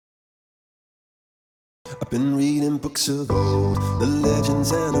I've been reading books of old, the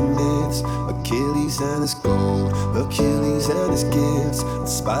legends and the myths, Achilles and his gold, Hercules and his gifts, and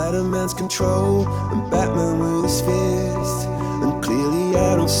Spider-Man's control, and Batman with his fist. And clearly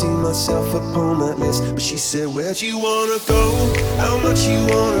I don't see myself upon that list. But she said, where'd you wanna go? How much you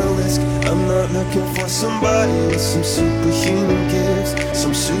wanna risk? I'm not looking for somebody with some superhuman gifts,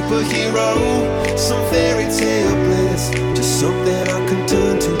 some superhero, some fairy tale bliss. Just something I can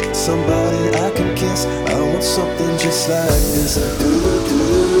turn to, somebody I can kiss. I want something just like this.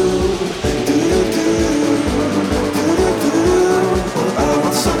 I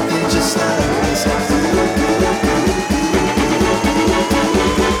want something just like this.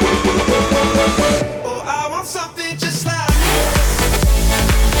 Oh, I want something just like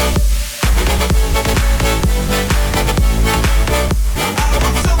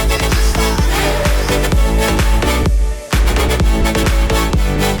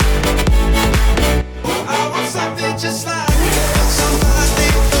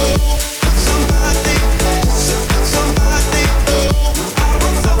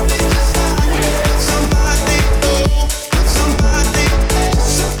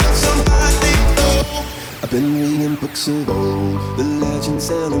of old, the legends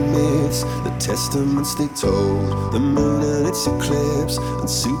and the myths, the testaments they told, the moon and its eclipse, and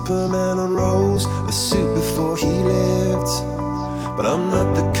Superman unrolls a suit before he lived. But I'm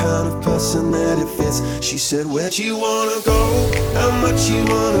not the kind of person that it fits. She said, where'd you wanna go? How much you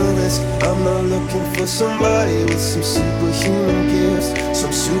wanna risk? I'm not looking for somebody with some superhuman gifts,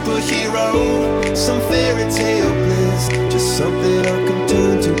 some superhero, some fairy tale bliss. Just something I can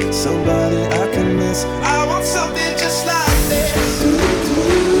turn to, somebody I can miss. I want something just like this.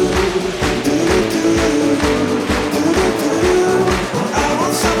 I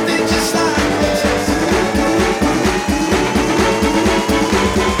want something just like this.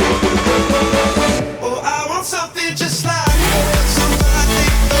 Oh, I want something just like somebody,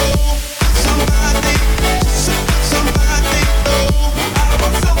 somebody, somebody. I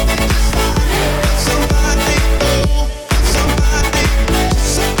want something just like somebody, somebody,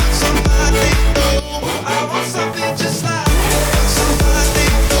 somebody. I want something just like somebody,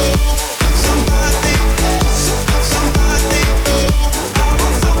 somebody, somebody. I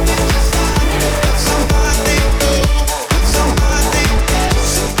want something just like somebody, somebody,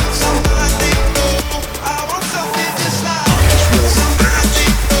 somebody. I want something just like somebody,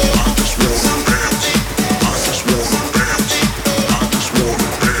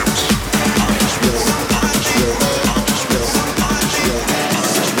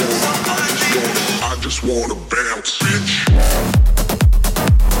 I just wanna bounce, bitch.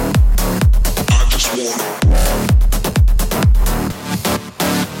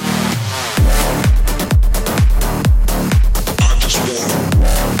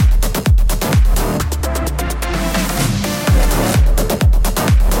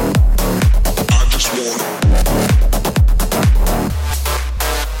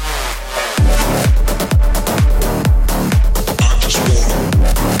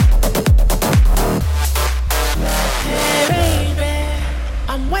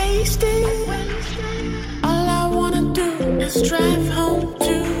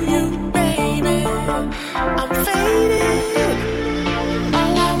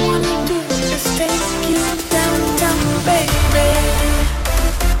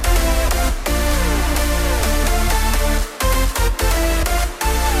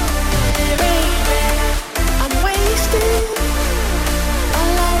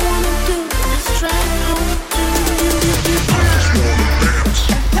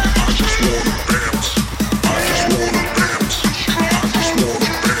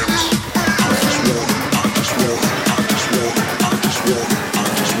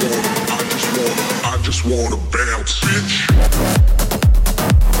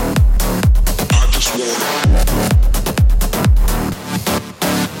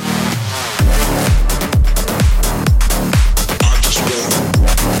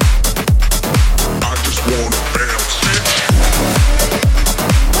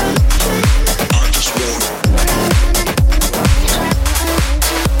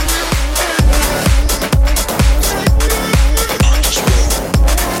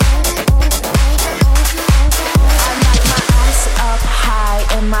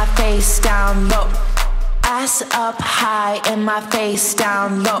 Face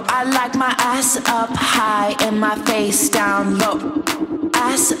down low. I like my ass up high and my face down low.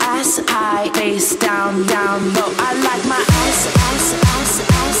 Ass high, face down low. I like my ass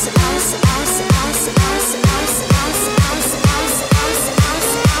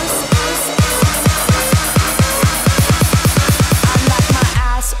I like my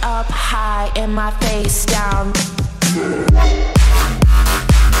ass up up high and my face down.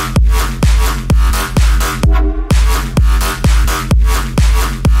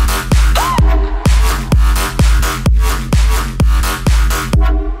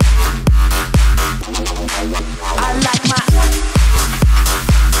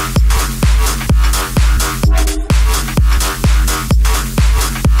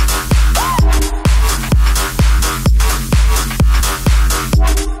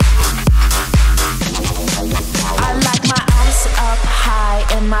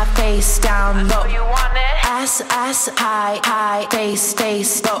 Face down low. You want it? Ass high,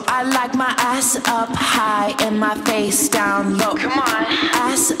 face low. I like my ass up high and my face down low. Come on.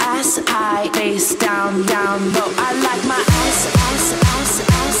 Ass high, face down low. I like my ass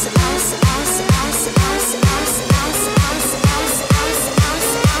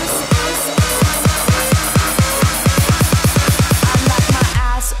I like my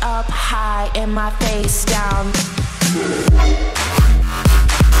ass up high and my face down.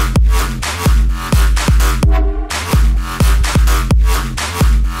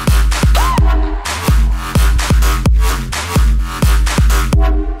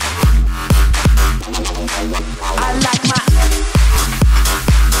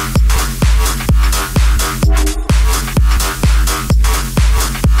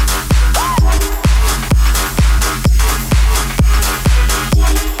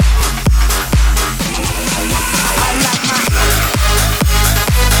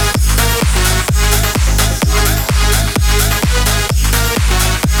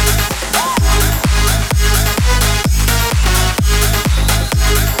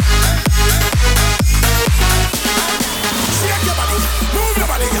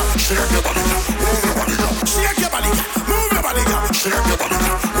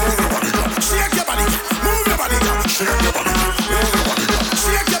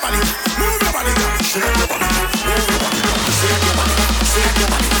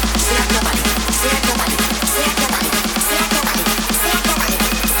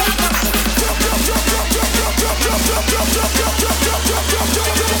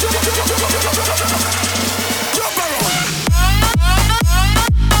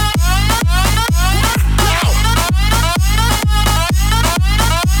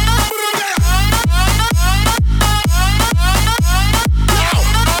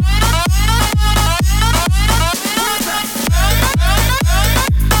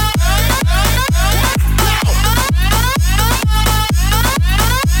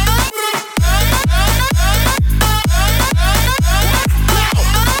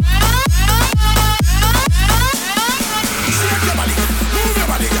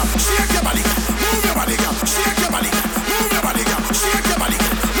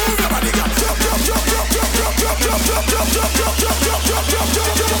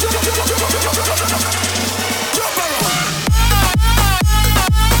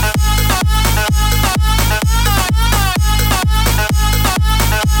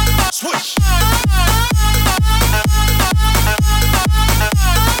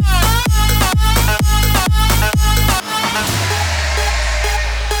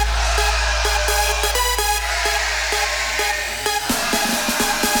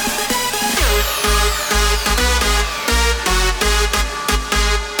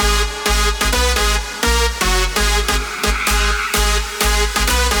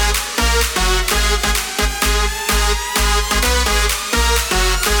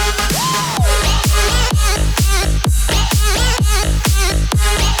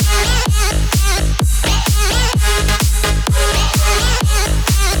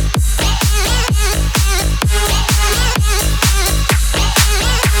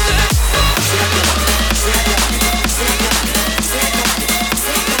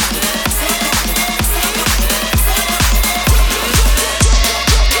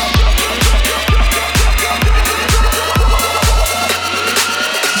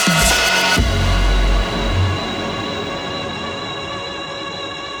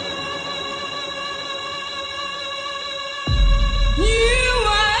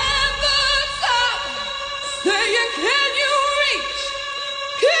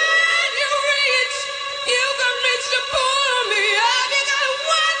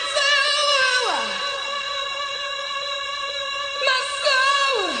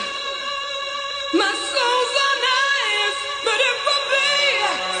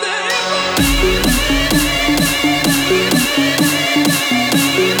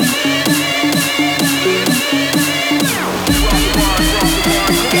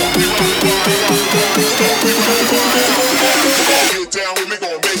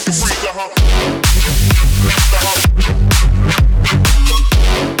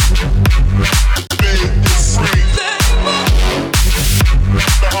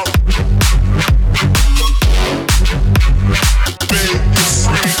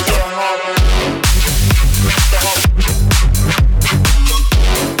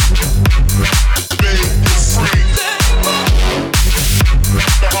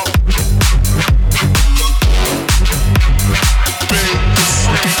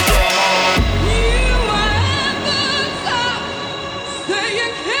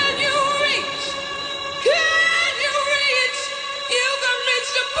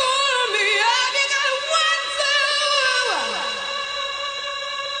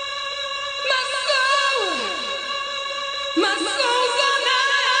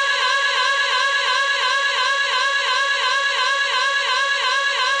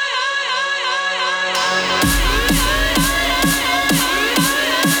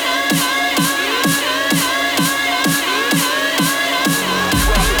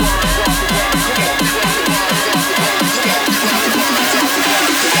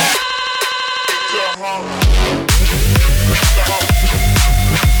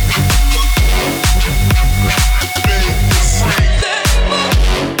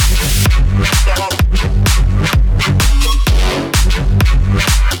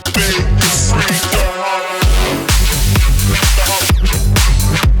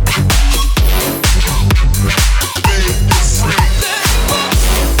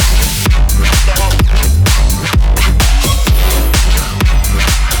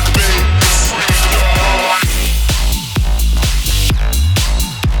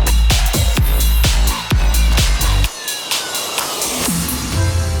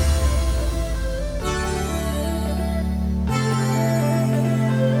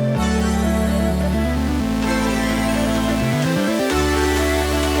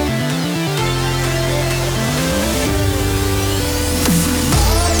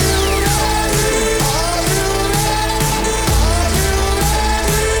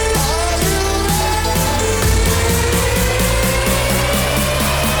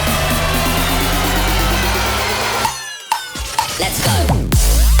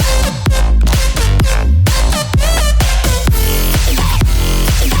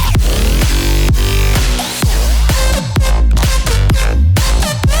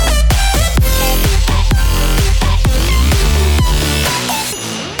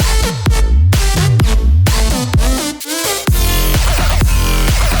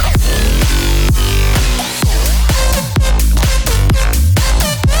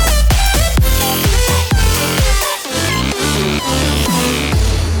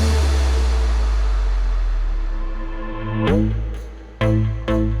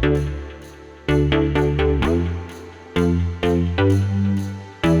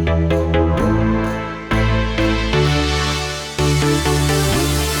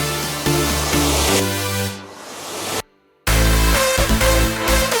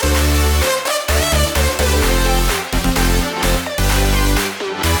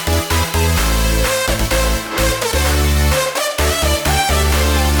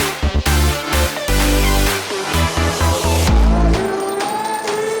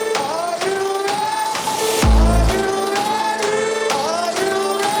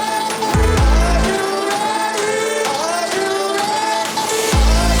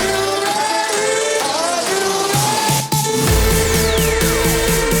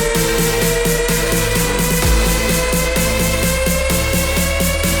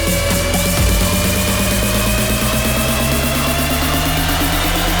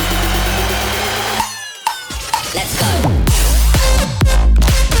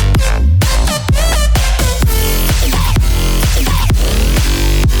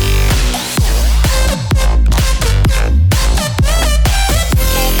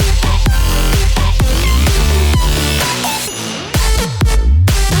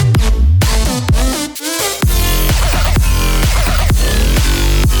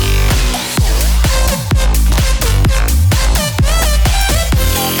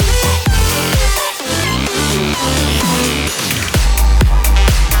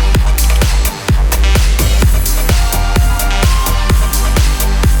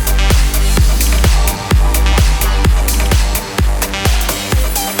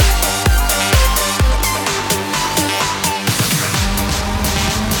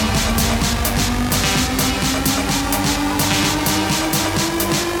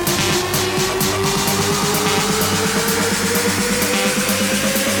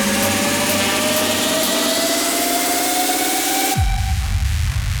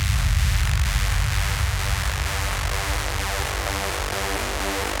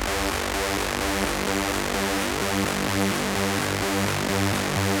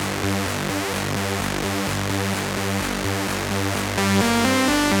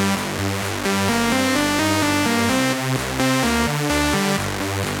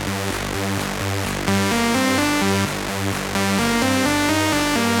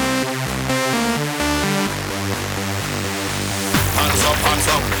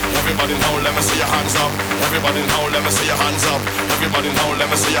 Everybody now, let me see your hands up. Everybody now, let me see your hands up. Everybody now,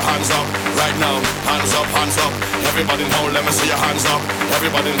 let me see your hands up. Right now, hands up, hands up. Everybody now, let me see your hands up.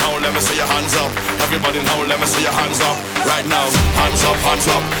 Everybody now, let me see your hands up. Everybody now, let me see your hands up. Right now, hands up,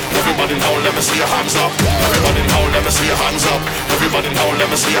 hands up. Everybody now, let me see your hands up. Everybody now, let me see your hands up. Everybody now, let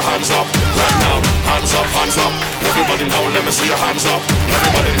me see your hands up. Right now, hands up, hands up. Everybody now, let me see your hands up.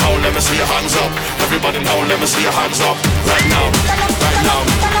 Everybody now, let me see your hands up. Everybody now, let me see your hands up. Right now, right now,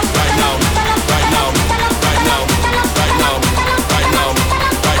 right now, right now, right now, right now, right now, right now,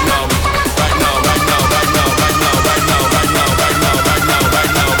 right now, right now, right now, right now, right now, right now, right now, right now,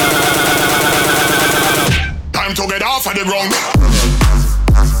 right now, right now. Time to get off of the ground.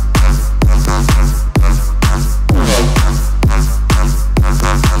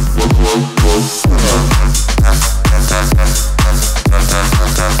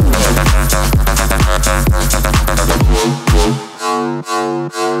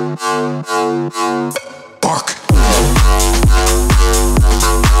 Bark.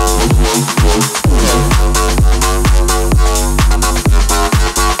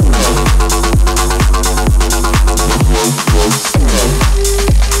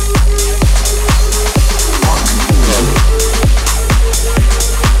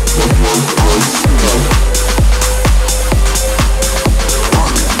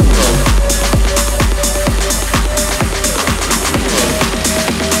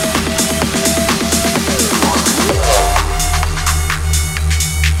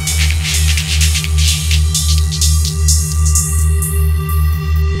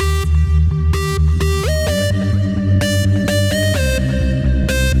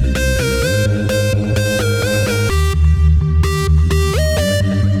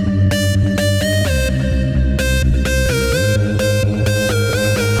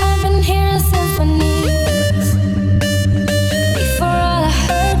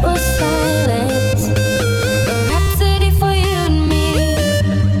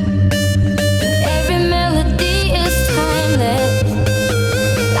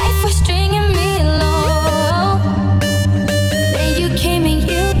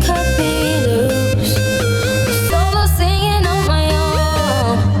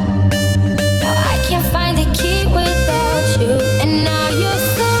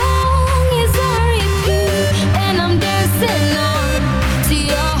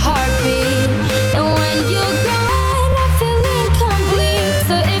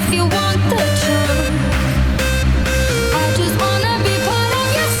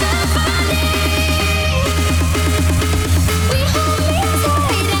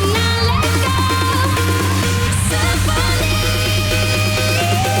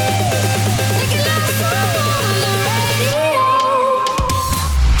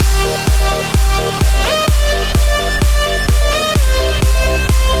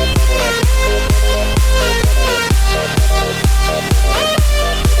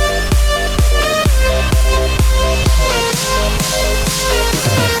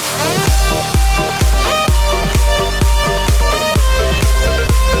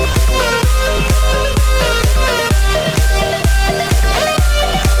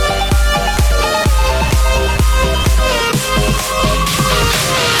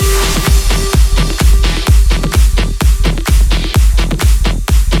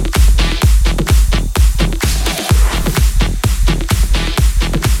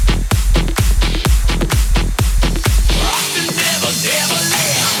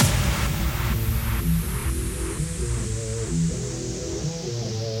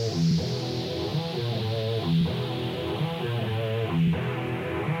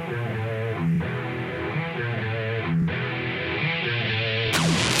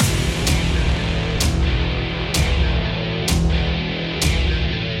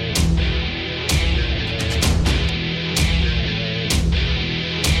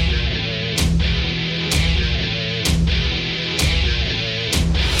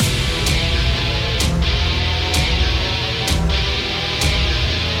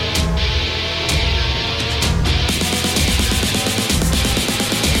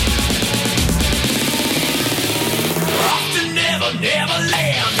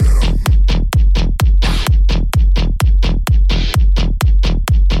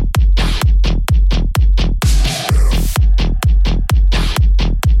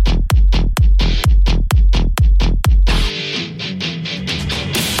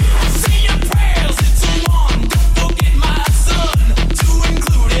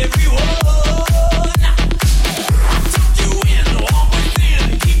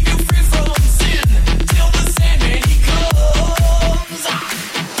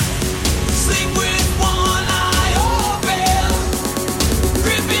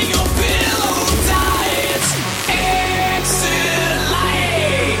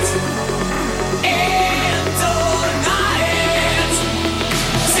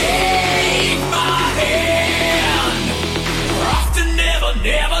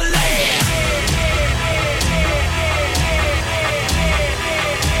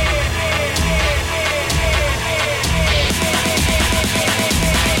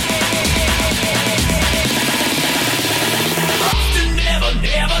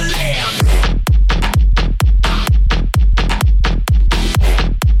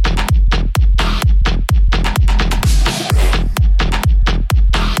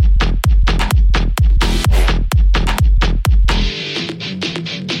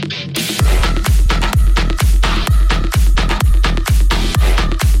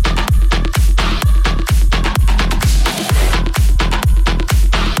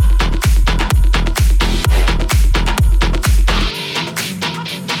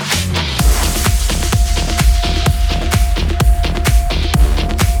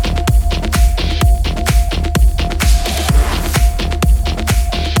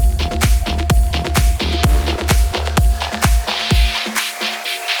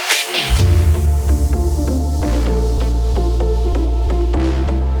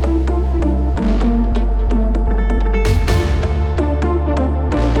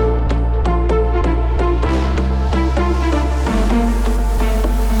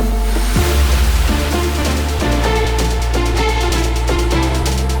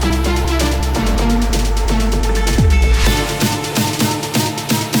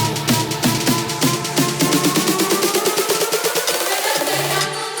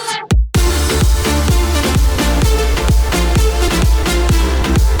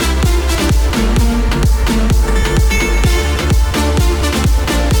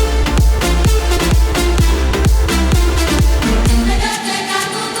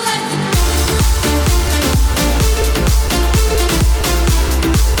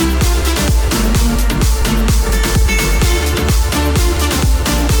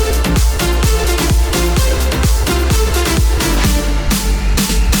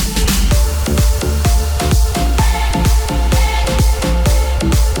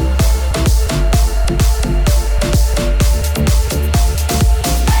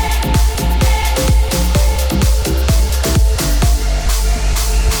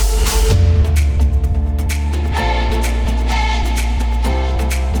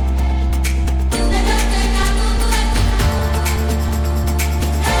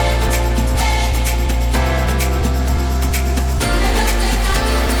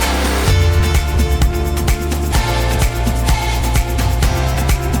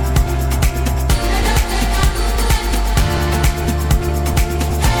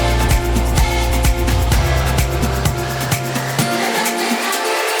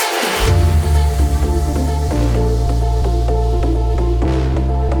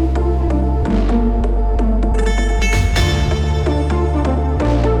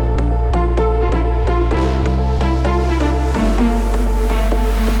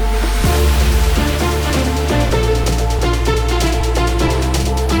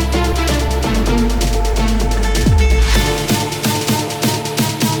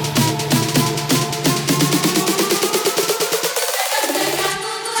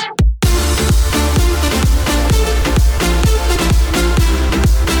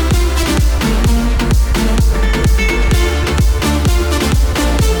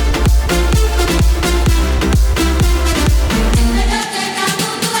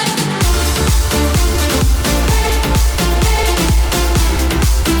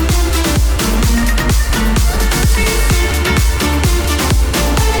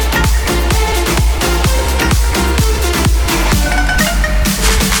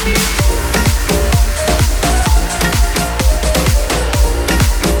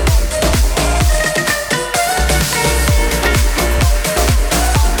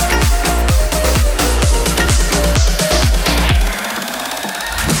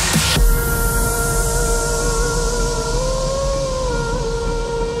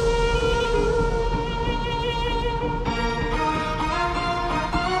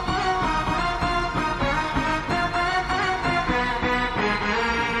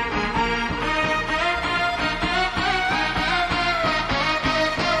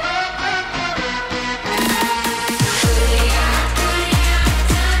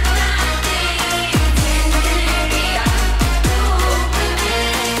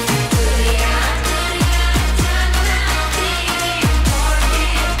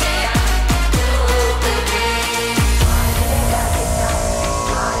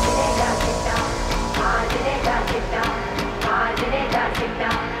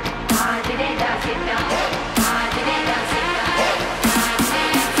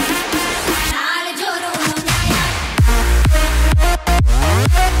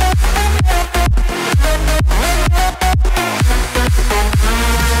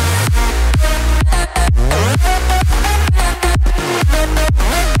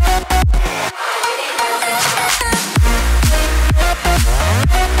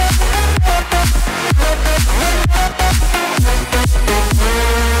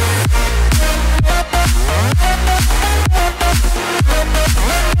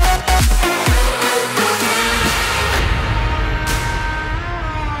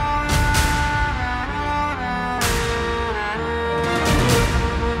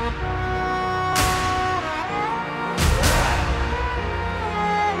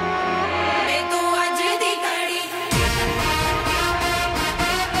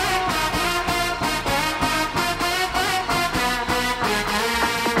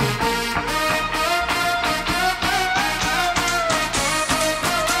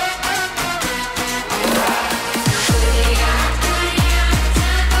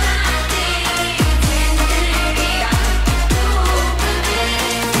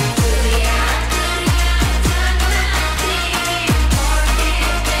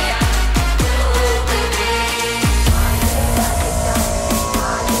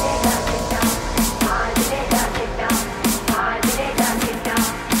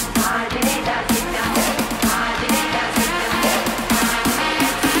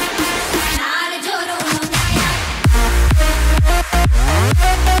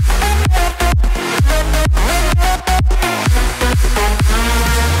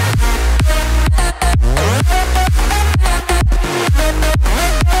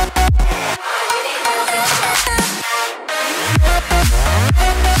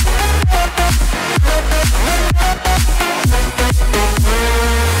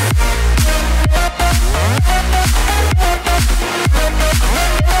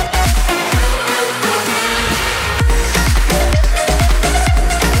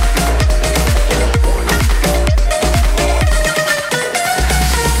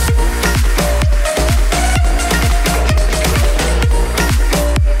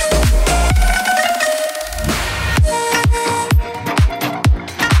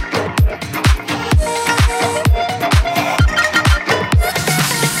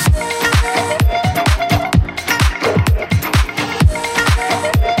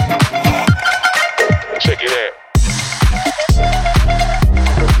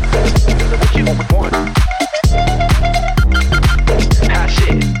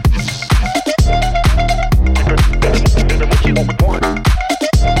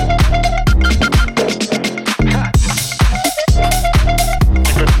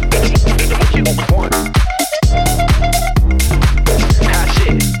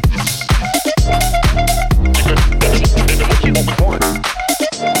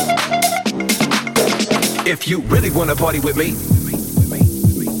 wanna party with me,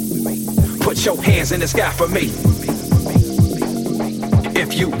 put your hands in the sky for me.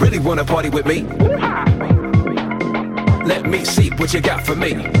 If you really wanna party with me, let me see what you got for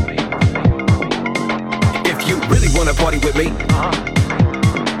me. If you really wanna party with me,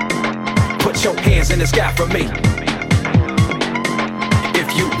 put your hands in the sky for me.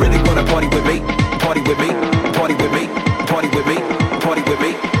 If you really wanna party with me, party with me, party with me, party with me, party with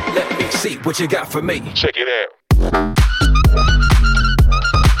me, let me see what you got for me. Check it out.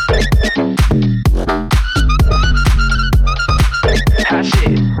 Hot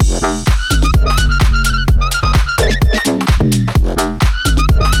shit.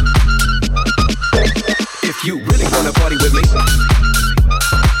 If you really wanna party with me,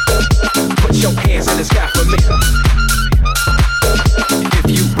 put your hands in the sky for me. If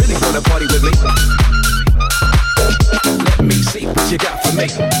you really wanna party with me, let me see what you got for me.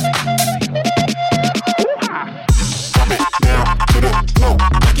 Drop it down to the floor,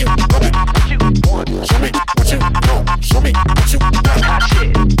 like you love it. What you want? Show me what you know. Show me what you got. Hot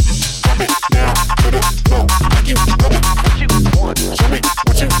shit. Drop it down to the floor, like you love it. What you want? Show me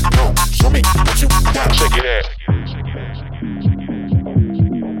what you know. Show me what you got. Check it out.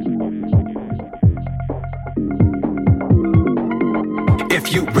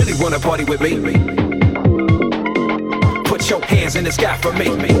 If you really wanna party with me, put your hands in the sky for me.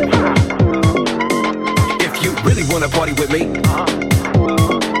 If you really wanna party with me,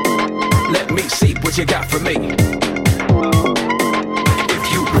 let me see what you got for me.